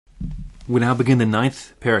We now begin the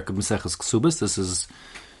 9th parak of Maseches Kesubos. This is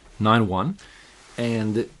 9.1.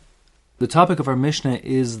 And the topic of our Mishnah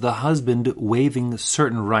is the husband waiving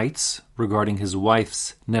certain rights regarding his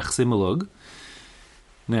wife's nechse milug.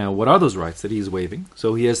 Now, what are those rights that he is waiving?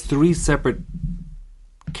 So he has 3 separate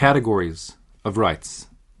categories of rights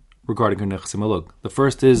regarding her nechse milug. The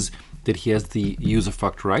first is that he has the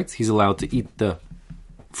usufruct rights. He's allowed to eat the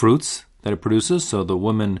fruits that it produces. So the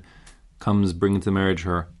woman comes bringing to marriage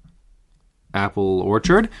her apple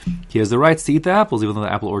orchard. He has the rights to eat the apples, even though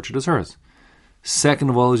the apple orchard is hers. Second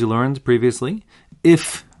of all, as you learned previously,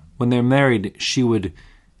 if when they're married she would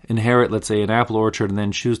inherit, let's say, an apple orchard and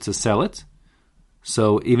then choose to sell it,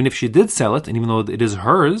 so even if she did sell it, and even though it is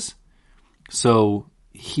hers, so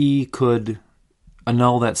he could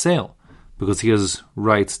annul that sale because he has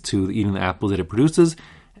rights to eating the apples that it produces,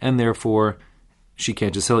 and therefore she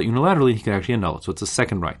can't just sell it unilaterally. He can actually annul it. So it's a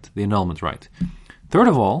second right, the annulment right. Third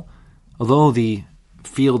of all, although the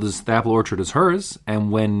apple orchard is hers,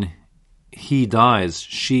 and when he dies,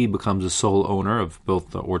 she becomes the sole owner of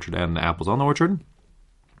both the orchard and the apples on the orchard,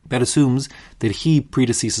 that assumes that he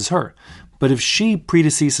predeceases her. But if she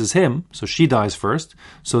predeceases him, so she dies first,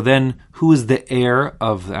 so then who is the heir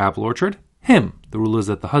of the apple orchard? Him. The rule is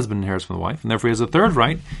that the husband inherits from the wife, and therefore he has a third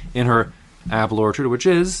right in her apple orchard, which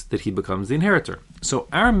is that he becomes the inheritor. So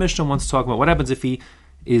our Mishnah wants to talk about what happens if he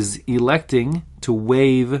is electing to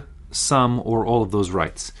waive some or all of those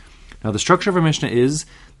rights. Now, the structure of our Mishnah is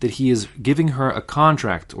that he is giving her a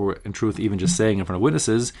contract, or in truth, even just saying in front of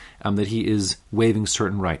witnesses, that he is waiving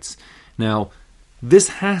certain rights. Now, this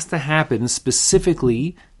has to happen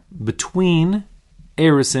specifically between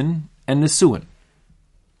Erisin and Nisuin.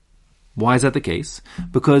 Why is that the case?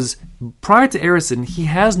 Because prior to Erisin, he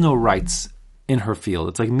has no rights in her field.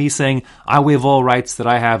 It's like me saying, I waive all rights that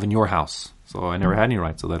I have in your house. So I never had any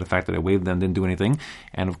rights. So that the fact that I waived them didn't do anything.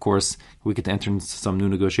 And of course, we get to enter into some new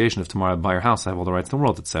negotiation. If tomorrow I buy your house, I have all the rights in the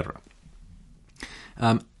world, etc.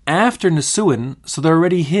 After Nisuin, so they're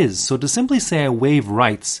already his. So to simply say I waive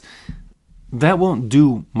rights, that won't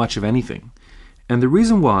do much of anything. And the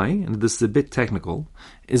reason why, and this is a bit technical,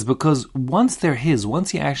 is because once they're his, once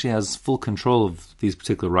he actually has full control of these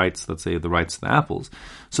particular rights, let's say the rights to the apples,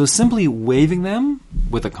 so simply waiving them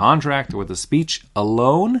with a contract or with a speech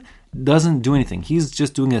alone doesn't do anything. He's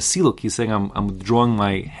just doing a siluk. He's saying, I'm withdrawing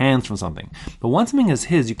my hands from something. But once something is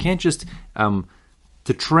his, you can't just,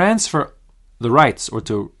 to transfer the rights or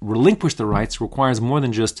to relinquish the rights requires more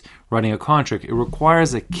than just writing a contract. It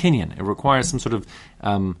requires a kinyan. It requires some sort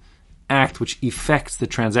of act which effects the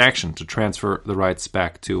transaction to transfer the rights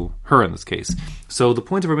back to her in this case. So the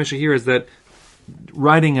point of our Mishnah here is that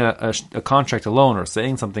writing a contract alone or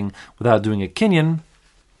saying something without doing a kinyan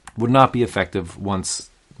would not be effective once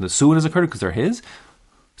the suin has occurred because they're his.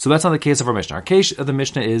 So that's not the case of our Mishnah. Our case of the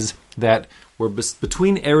Mishnah is that we're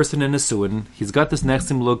between Erisin and Nisuin. He's got this next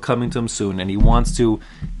look coming to him soon, and he wants to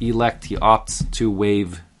elect, he opts to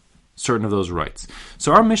waive certain of those rights.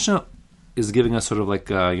 So our Mishnah is giving us sort of like,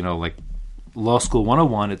 like Law School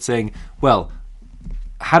 101. It's saying, well,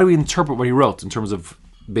 how do we interpret what he wrote in terms of,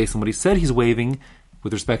 based on what he said he's waiving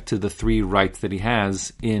with respect to the 3 rights that he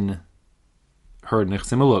has in her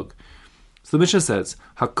nechse milug? So the Mishnah says,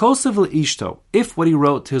 Hakosev le'ishto, if what he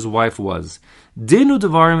wrote to his wife was, Dinu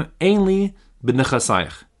devarim ainli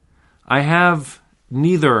b'nechasayich, I have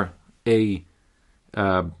neither a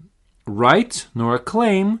right nor a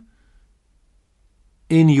claim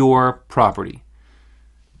in your property.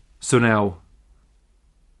 So now,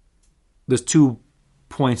 there's 2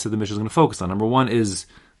 points that the Mishnah is going to focus on. Number 1 is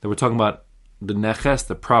that we're talking about the neches,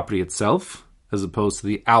 the property itself, as opposed to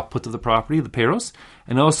the output of the property, the peros.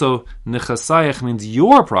 And also, nechasayich means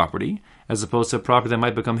your property, as opposed to a property that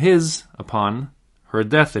might become his upon her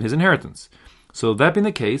death and his inheritance. So that being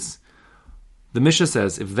the case, the Mishnah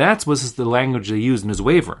says, if that was the language they used in his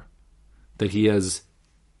waiver, that he has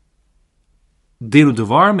Dinu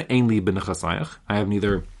devarim ainli b'nechasayich, I have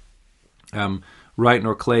neither right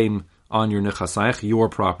nor claim on your nechasayich, your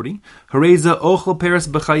property. Hareza ochel peres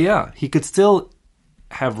b'chaya, he could still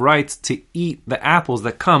have rights to eat the apples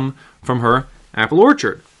that come from her apple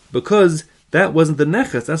orchard, because that wasn't the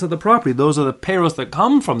neches, that's not the property. Those are the peros that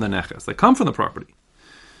come from the neches, that come from the property.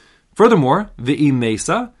 Furthermore, v'i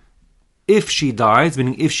mesa, if she dies,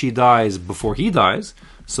 meaning if she dies before he dies,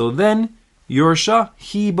 so then Yersha,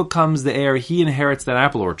 he becomes the heir, he inherits that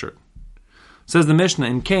apple orchard. Says the Mishnah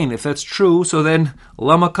in Cain, if that's true, so then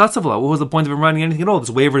lama kasavla, what was the point of him writing anything at all? This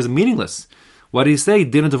waiver is meaningless. What did he say?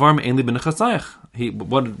 Dinu devarim ainli b'nechasayich.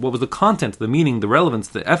 What was the content, the meaning, the relevance,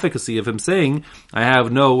 the efficacy of him saying, I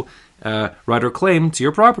have no right or claim to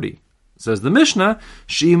your property? Says the Mishnah,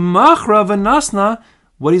 Shimachra v'nasna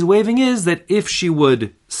What he's waiving is that if she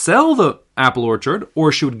would sell the apple orchard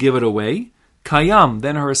or she would give it away, kayam,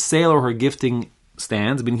 then her sale or her gifting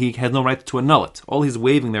stands, meaning he has no right to annul it. All he's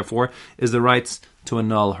waiving, therefore, is the rights to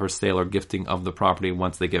annul her sale or gifting of the property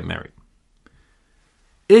once they get married.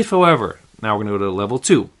 If, however, now we're going to go to level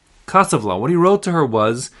 2, Kasavla, what he wrote to her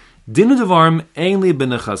was, Dinu devarm ainli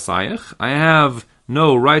b'nechasayich, I have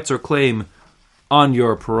no rights or claim on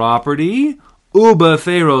your property, uba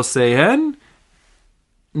pharaoh sehen,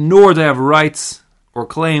 nor do I have rights or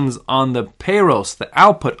claims on the peros, the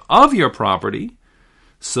output of your property.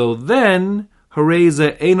 So then,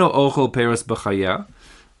 hareza eno ochel peros b'chaya.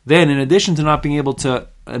 Then, in addition to not being able to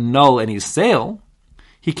annul any sale,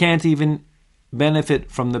 he can't even benefit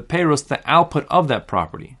from the peros, the output of that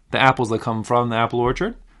property. The apples that come from the apple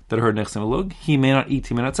orchard that are heard next to Malug, he may not eat,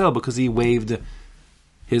 he may not sell, because he waived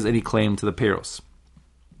his any claim to the peros.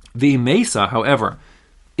 The mesa, however,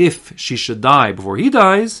 if she should die before he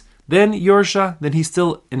dies, then Yorsha, then he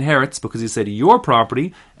still inherits, because he said your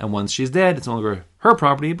property, and once she's dead, it's no longer her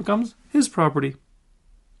property, it becomes his property.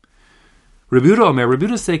 Rebuta Omer,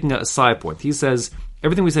 Rebuta is taking a side point. He says,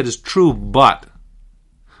 everything we said is true, but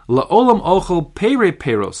La'olam ochel pere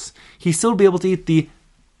peros, he still be able to eat the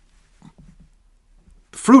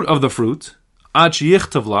fruit of the fruit, ad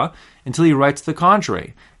sheyichtavla, until he writes the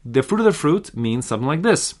contrary. The fruit of the fruit means something like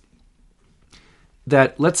this.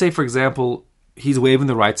 That, let's say, for example, he's waiving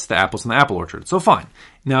the rights to the apples in the apple orchard. So fine.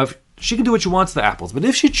 Now, if she can do what she wants to the apples, but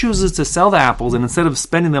if she chooses to sell the apples and instead of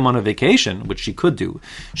spending them on a vacation, which she could do,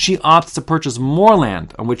 she opts to purchase more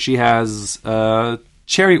land on which she has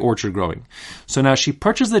cherry orchard growing. So now she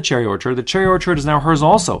purchased the cherry orchard. The cherry orchard is now hers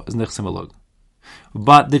also, as Nechsim Alug.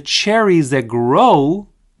 But the cherries that grow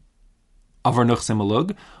of her Nechsim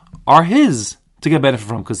Alug are his to get benefit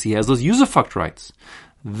from, because he has those usufruct rights.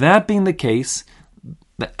 That being the case,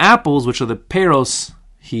 the apples, which are the peros,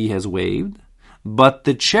 he has waived, but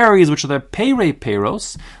the cherries, which are the pere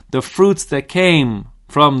peros, the fruits that came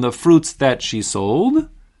from the fruits that she sold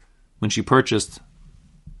when she purchased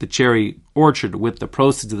the cherry orchard with the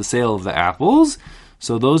proceeds of the sale of the apples,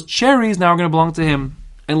 so those cherries now are going to belong to him,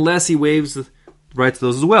 unless he waives the right to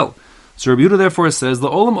those as well. So Rabbi Yehuda therefore says, the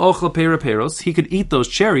olam ochel pere peros, he could eat those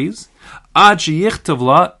cherries, ad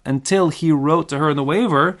sheyichtavla, until he wrote to her in the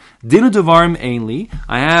waiver, dinu devarim ainli,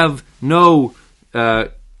 I have no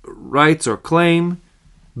rights or claim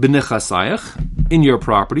b'nechasayach, in your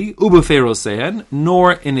property, ubeferos sehen,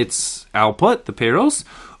 nor in its output, the peros,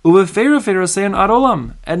 ubeferos sehen ad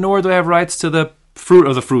olam, and nor do I have rights to the fruit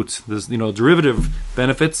of the fruit. There's derivative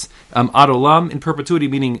benefits, ad olam, in perpetuity,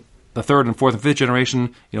 meaning the third and fourth and fifth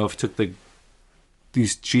generation. If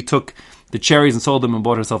she took the cherries and sold them and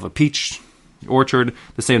bought herself a peach orchard,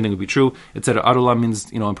 the same thing would be true. It said ad olam means,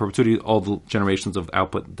 in perpetuity, all the generations of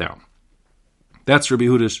output down. That's Rabbi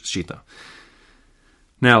Yehuda's shita.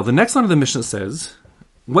 Now, the next line of the Mishnah says,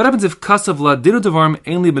 what happens if kasav la dinu devarim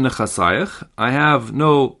ainli b'nechasayach? I have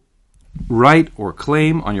no right or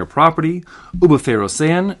claim on your property,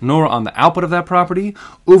 ubeferosean, nor on the output of that property,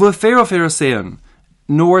 ubeferosean,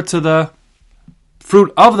 nor to the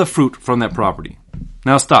fruit of the fruit from that property.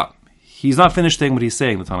 Now stop. He's not finished saying what he's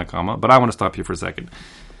saying, the Tanakama, but I want to stop here for a second.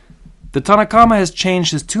 The Tanakama has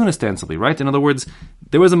changed his tune ostensibly, right? In other words,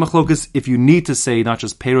 there was a machlokus if you need to say not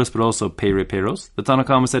just peros, but also pere peros. The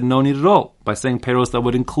Tanakama said no need at all. By saying peros, that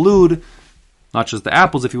would include not just the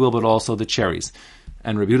apples, if you will, but also the cherries.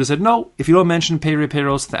 And Rabbi Yehuda said, no, if you don't mention pere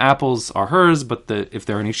peros, the apples are hers, but if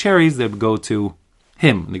there are any cherries, they would go to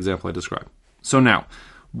him, in the example I described. So now,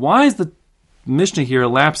 why is the Mishnah here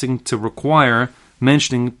lapsing to require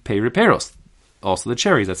mentioning pere peros, also the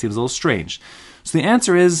cherries? That seems a little strange. So the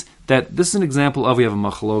answer is that this is an example of we have a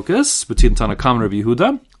machlokas between Tanakam and Rabbi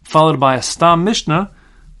Yehuda, followed by a stam Mishnah,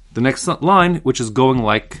 the next line, which is going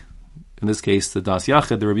like, in this case, the Das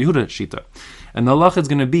Yachid, the Rabbi Yehuda shita. And the halacha is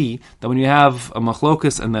going to be that when you have a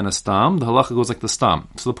machlokas and then a stam, the halacha goes like the stam.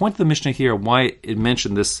 So the point of the Mishnah here, why it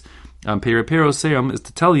mentioned this pere peros seum, is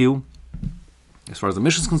to tell you, as far as the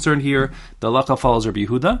Mishnah is concerned here, the halacha follows Rabbi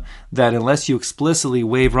Yehuda, that unless you explicitly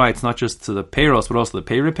waive rights, not just to the peros, but also the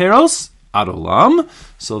pere peros, ad olam,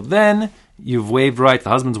 so then you've waived rights, the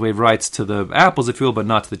husband's waived rights to the apples, if you will, but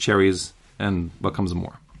not to the cherries, and what comes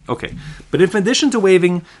more. Okay, but in addition to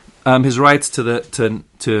waiving his rights to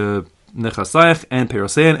nechasayach and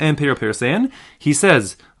perosein and perosein, he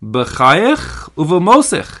says, b'chayech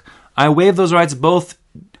uv'mosech, I waive those rights both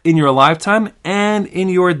in your lifetime and in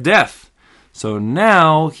your death. So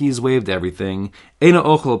now he's waived everything. Eina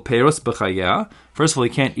ochel peros b'chaya. First of all, he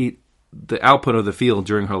can't eat the output of the field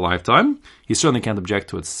during her lifetime. He certainly can't object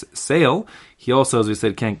to its sale. He also, as we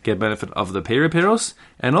said, can't get benefit of the periperos.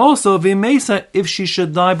 And also, v'mesa, if she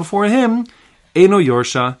should die before him, eno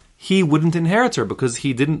yorsha, he wouldn't inherit her because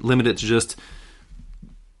he didn't limit it to just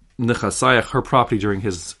nechasayach, her property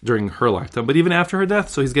during her lifetime, but even after her death,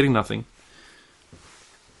 so he's getting nothing.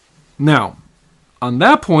 Now, on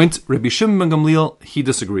that point, Rabbi Shimon ben Gamliel, he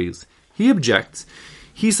disagrees. He objects.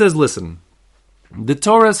 He says, listen, the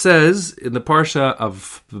Torah says in the parsha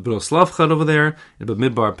of B'noslavchad over there, in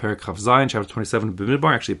B'midbar, Perek Chav Zayin, chapter 27,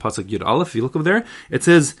 B'midbar, actually Pasuk Yud Aleph, if you look over there, it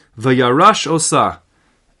says, Vayarash Osa.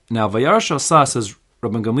 Now, Vayarash Osa, says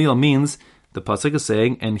Rabbi Gamliel, means, the Pasuk is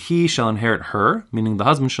saying, and he shall inherit her, meaning the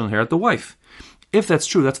husband shall inherit the wife. If that's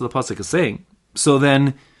true, that's what the Pasuk is saying. So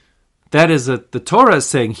then, that is the Torah is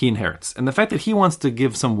saying he inherits. And the fact that he wants to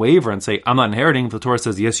give some waiver and say, I'm not inheriting, if the Torah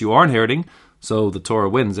says, yes, you are inheriting, so the Torah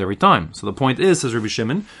wins every time. So the point is, says Rabbi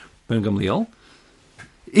Shimon ben Gamliel,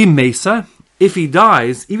 Imesa, if he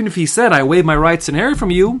dies, even if he said, I waive my rights to inherit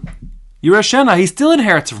from you, Yerashena, he still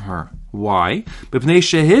inherits from her. Why? Because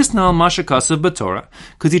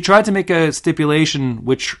he tried to make a stipulation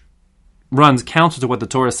which runs counter to what the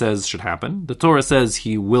Torah says should happen. The Torah says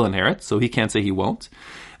he will inherit, so he can't say he won't.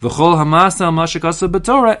 Anybody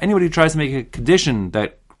who tries to make a condition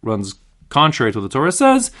that runs contrary to what the Torah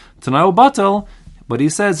says, Tanao Batel, but he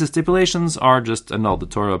says his stipulations are just annulled. The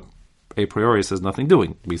Torah a priori says nothing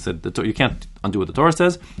doing. We said you can't undo what the Torah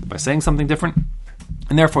says by saying something different,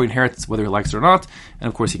 and therefore he inherits whether he likes it or not, and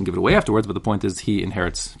of course he can give it away afterwards, but the point is he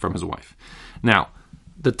inherits from his wife. Now,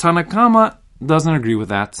 the Tanakama doesn't agree with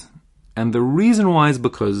that, and the reason why is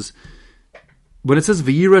because when it says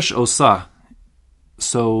V'yirash Osa,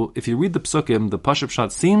 so if you read the Psukim, the Pashup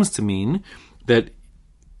Pshat seems to mean that,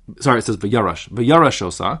 it says V'yarash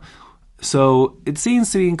Osa, so it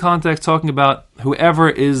seems to be in context talking about whoever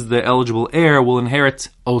is the eligible heir will inherit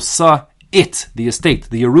Osa, the estate,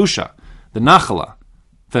 the Yerusha, the Nachala,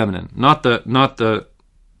 feminine, not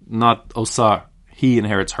Osa, he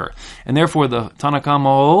inherits her. And therefore the Tanakama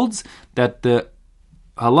holds that the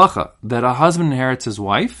halacha, that a husband inherits his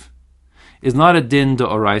wife, is not a din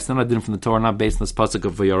d'oraisa, not a din from the Torah, not based on this pasuk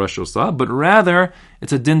of Vayarash Osa, but rather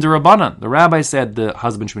it's a din d'Rabbanan. The rabbi said the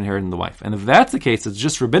husband should be inheriting the wife. And if that's the case, it's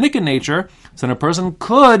just rabbinic in nature, so then a person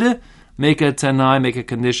could make a tanai, make a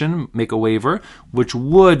condition, make a waiver, which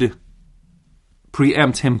would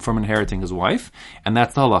preempt him from inheriting his wife, and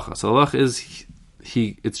that's the halacha. So the halacha is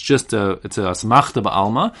it's a smachta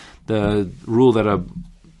ba'alma, the rule that a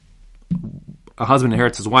husband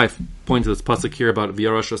inherits his wife, pointing to this pasuk here about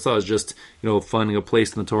V'yarash Osa, is just, finding a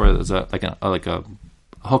place in the Torah as like a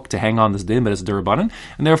hook to hang on this din, but it's d'Rabbanan,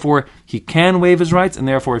 and therefore he can waive his rights, and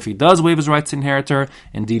therefore if he does waive his rights to inherit her,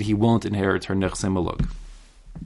 indeed he won't inherit her nechse malug.